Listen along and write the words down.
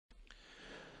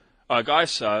Alright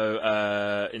guys,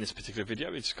 so in this particular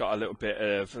video we've just got a little bit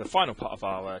of the final part of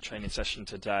our training session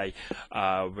today,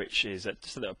 which is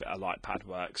just a little bit of light pad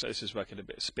work. So this is working a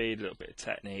bit of speed, a little bit of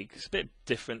technique. It's a bit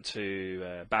different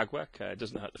to bag work. It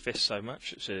doesn't hurt the fist so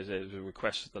much. It's a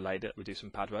request of the lady that we do some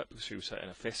pad work because she was hurting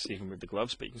her fists even with the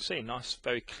gloves, but you can see nice,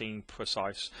 very clean,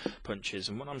 precise punches.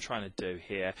 And what I'm trying to do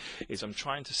here is I'm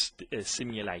trying to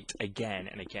simulate again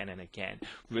and again and again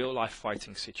real life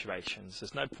fighting situations.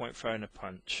 There's no point throwing a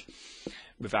punch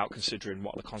without considering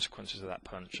what the consequences of that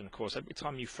punch. And of course, every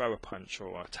time you throw a punch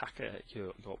or attack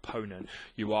your opponent,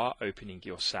 you are opening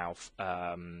yourself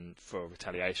for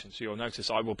retaliation. So you'll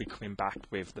notice I will be coming back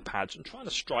with the pads and trying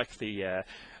to strike the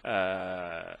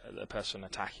person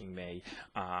attacking me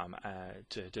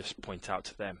to just point out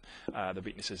to them the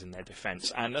weaknesses in their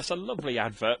defense. And that's a lovely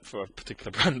advert for a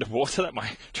particular brand of water that my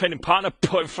training partner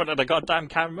put in front of the goddamn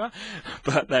camera.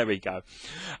 But there we go.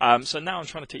 So now I'm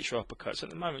trying to teach her uppercuts. At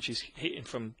the moment she's hitting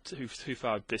from too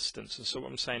far distance, and so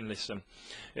what I'm saying, listen,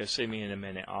 you'll see me in a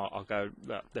minute. I'll go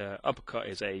that the uppercut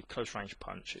is a close range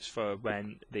punch. It's for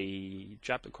when the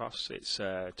jab across, it's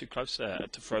too close to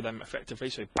throw them effectively.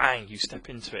 So bang, you step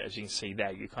into it, as you can see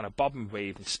there. You kind of bob and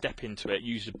weave and step into it,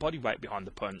 use your body weight behind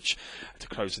the punch to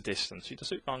close the distance. You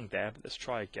does it wrong there, but let's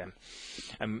try again.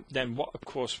 And then what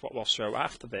we'll show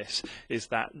after this is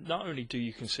that not only do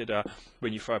you consider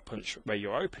when you throw a punch where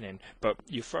you're opening, but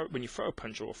when you throw a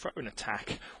punch or throw an attack,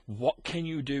 what can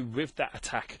you do with that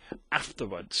attack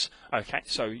afterwards? Okay,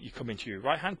 so you come into your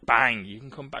right hand, bang, you can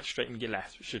come back straight in your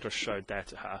left, which I just showed there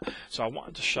to her. So I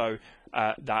wanted to show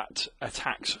that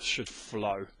attacks should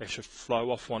flow. They should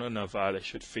flow off one another. They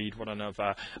should feed one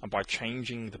another. And by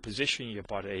changing the position of your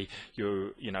body,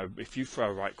 you know, if you throw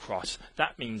a right cross,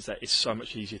 that means that it's so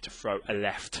much easier to throw a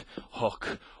left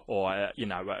hook or you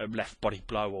know, a left body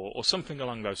blow or something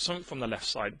along those. Something from the left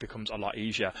side becomes a lot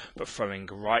easier. But throwing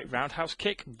a right roundhouse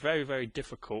kick, very, very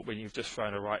difficult when you've just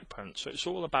thrown a right punch. So it's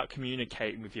all about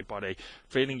communicating with your body,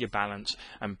 feeling your balance,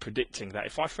 and predicting that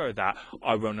if I throw that,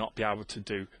 I will not be able to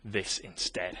do this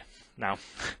instead. Now,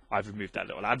 I've removed that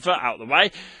little advert out of the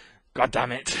way. God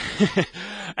damn it.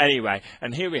 Anyway,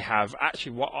 and here we have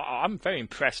actually what I'm very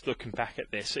impressed looking back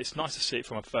at this. It's nice to see it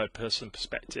from a third person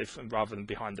perspective and rather than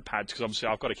behind the pads, because obviously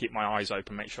I've got to keep my eyes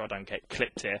open, make sure I don't get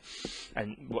clipped here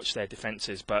and watch their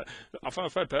defences. But from a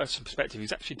third person perspective,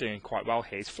 he's actually doing quite well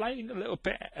here. He's flaying a little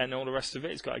bit and all the rest of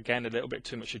it. He's got, again, a little bit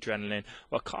too much adrenaline.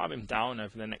 We'll calm him down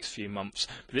over the next few months.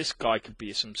 But this guy could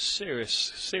be some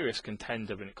serious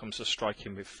contender when it comes to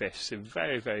striking with fists. A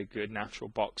very, very good natural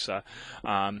boxer.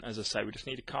 As I say, we just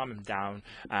need to calm him down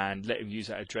and let him use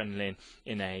that adrenaline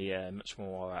in a much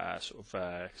more sort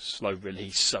of slow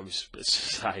release, so to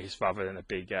say, rather than a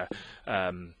big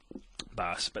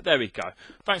burst. But there we go.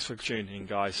 Thanks for tuning in,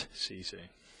 guys. See you soon.